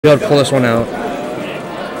be able to pull this one out.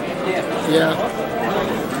 Yeah.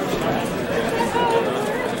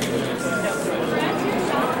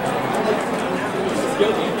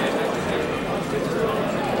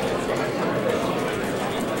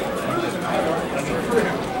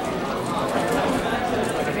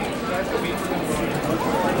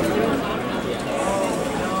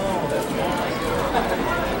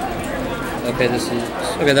 Okay,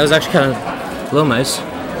 okay. That was actually kind of a little nice.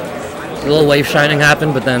 A little wave shining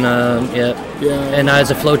happened, but then yeah. Yeah. And now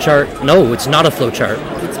it's a flow chart. No, it's not a flow chart.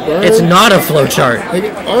 It's not a flow chart. Wait.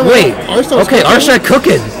 Okay, ArStar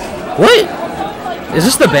cooking. What? Is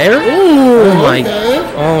this the bear? Ooh, oh my. Okay.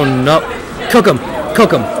 Oh no. Cook him.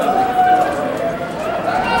 Cook him.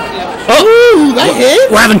 Oh, Ooh, that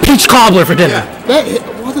hit? We're having peach cobbler for dinner. That hit.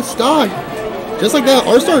 What a stock. Just like that,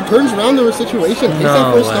 ArStar turns around the situation. Takes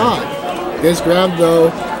that first stock. Gets grabbed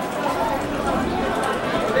though.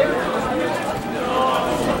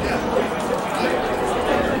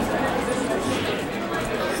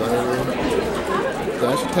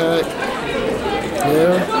 Dash attack.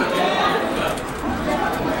 Yeah.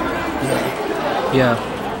 Yeah.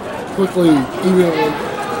 Quickly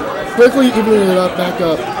evening it up, back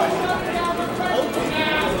up.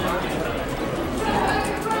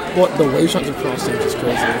 What the wave shots across stage is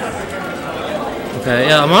crazy. Okay,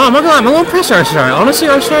 yeah, I'm a little impressed, ArStar. Honestly,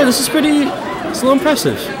 ArStar, it's a little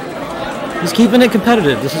impressive. He's keeping it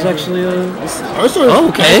competitive. This is actually ArStar. Oh,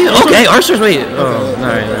 okay, ArStar's wait. Oh,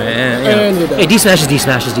 alright, yeah. Hey, D smash.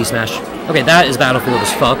 Okay, that is Battlefield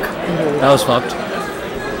as fuck. That was fucked.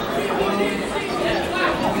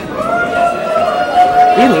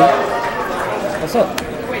 Elu, what's up?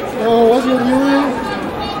 Oh, what's your Elu?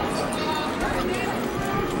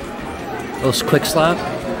 Little quick slap.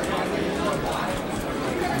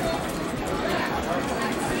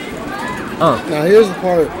 Oh. Now here's the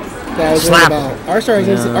part that I was worried about. ArStar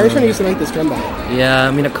needs to make this comeback. Yeah,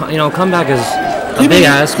 I mean, comeback is a big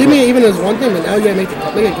ass. Keep me even as one thing, but now you gotta make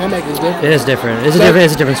a comeback is different. It is different. It's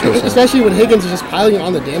a different skill set. Especially when Higgins is just piling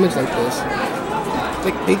on the damage like this.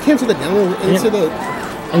 Like they cancel the down into the.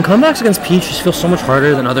 And comebacks against Peach just feel so much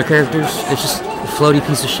harder than other characters. It's just a floaty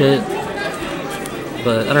piece of shit.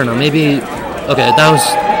 But I don't know. Maybe. Okay, that was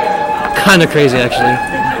kind of crazy actually.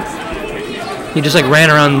 He just like ran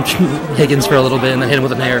around Higgins for a little bit and then hit him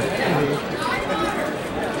with an air.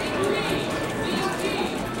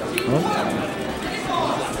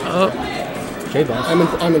 Oh, J-Boss. I'm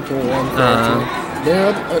in full one.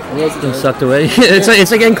 He sucked away. it's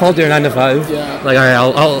like getting called to your 9 to 5. Yeah. Like alright,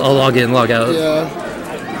 I'll log in, log out. Yeah.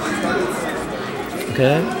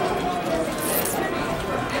 Okay.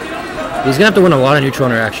 He's gonna have to win a lot of neutral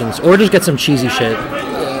interactions, or just get some cheesy shit.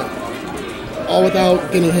 All without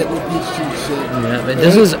getting hit with Peach cheese shit. Yeah, but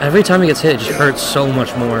this is every time he gets hit, it just hurts so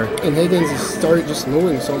much more. And Higgins is starting just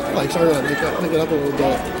moving, so starting to pick it up a little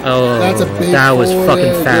bit. Oh, that's a big that was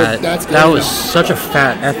fucking fat. That was good. such a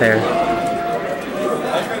fat F air.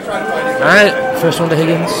 All right, first one to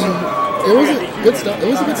Higgins. It was a good stuff. It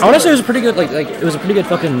was a good stuff. Honestly, it was a pretty good it was a pretty good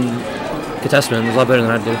fucking contestant. It was a lot better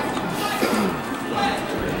than I'd do.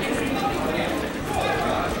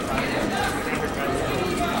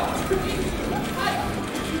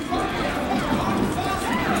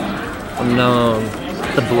 No,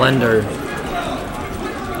 the blender.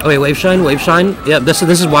 Oh wait, wave shine. Yeah, this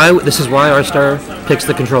is why ArStar picks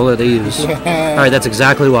the controller they use. All right, that's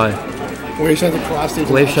exactly why. Wave shine's across stage.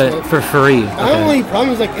 Wave shine for free. The only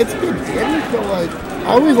problem is like it's good damage, but like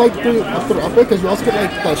I always like doing up because you also get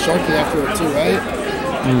like that sharking after it too, right?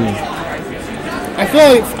 I feel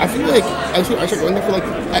like I should going there for like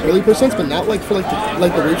at early percents, but not like for like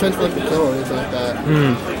the wave shines for like the kill or anything like that.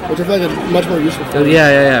 Which I feel like is much more useful. Oh,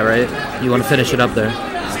 yeah, right. You want to finish it up there.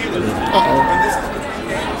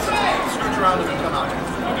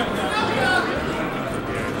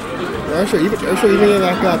 ArStar, even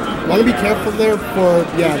back up. Want to be careful there for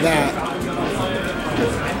that.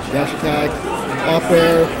 Dash attack, up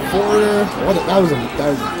air, forwarder. That was.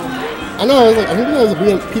 I know. I think that was a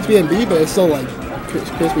Peach BNB, but it's still like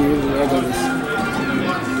crispy using the red on this.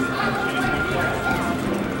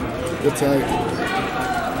 Good tag.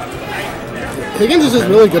 Higgins is just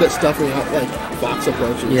really good at stuffing out like box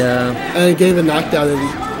approaches. Yeah. And getting the knockdown and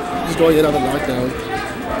just going in on the knockdown.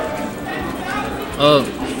 Oh.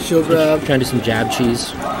 Shield grab. Trying to do some jab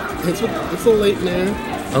cheese. It's a late nair.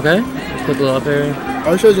 Okay. Quick little up air.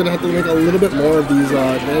 ArStar's gonna have to make a little bit more of these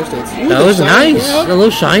advantage states. That was nice. A little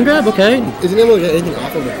shine grab. Okay. Isn't able to get anything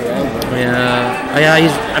off of the ground. Yeah.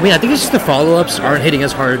 I think it's just the follow-ups aren't hitting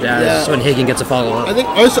as hard as when Higgins gets a follow-up. I think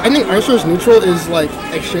ArStar's neutral is like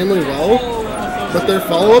extremely low, but their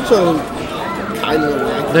follow-ups are kind of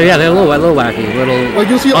wacky. They're a little wacky, a little Like,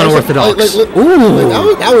 you'll see unorthodox.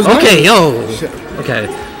 Ooh, that was okay, nice. yo. Shit. Okay.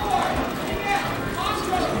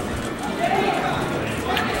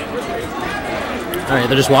 All right,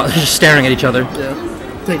 they're just staring at each other. Yeah.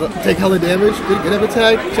 Take hella damage. Good up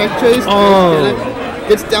attack. Check chase. Oh.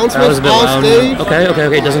 Gets down That was a smash bit off loud. stage.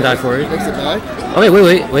 Okay. Doesn't die for it. Takes it back. Okay,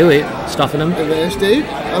 wait. Stuffing him. Advantage stage.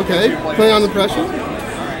 Okay. Playing on the pressure.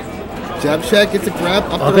 Jab check. Gets a grab.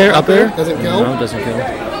 Up there. Doesn't kill. No, doesn't kill.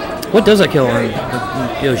 What does that kill on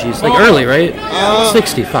Yoshi's? Like early, right?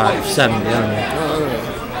 65, 70, I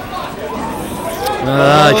don't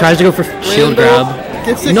know. Tries to go for shield grab.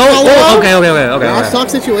 Gets it. No, okay. ArStar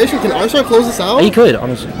situation. Can ArStar close this out? He could,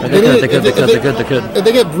 honestly. They could. If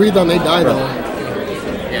they get breathed on, they die though.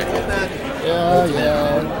 Yeah.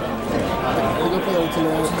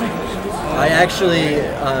 I actually,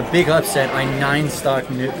 big upset. I 9-stock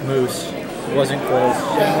Moose. It wasn't close.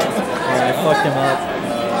 Yeah, I fucked him up.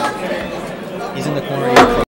 He's in the corner.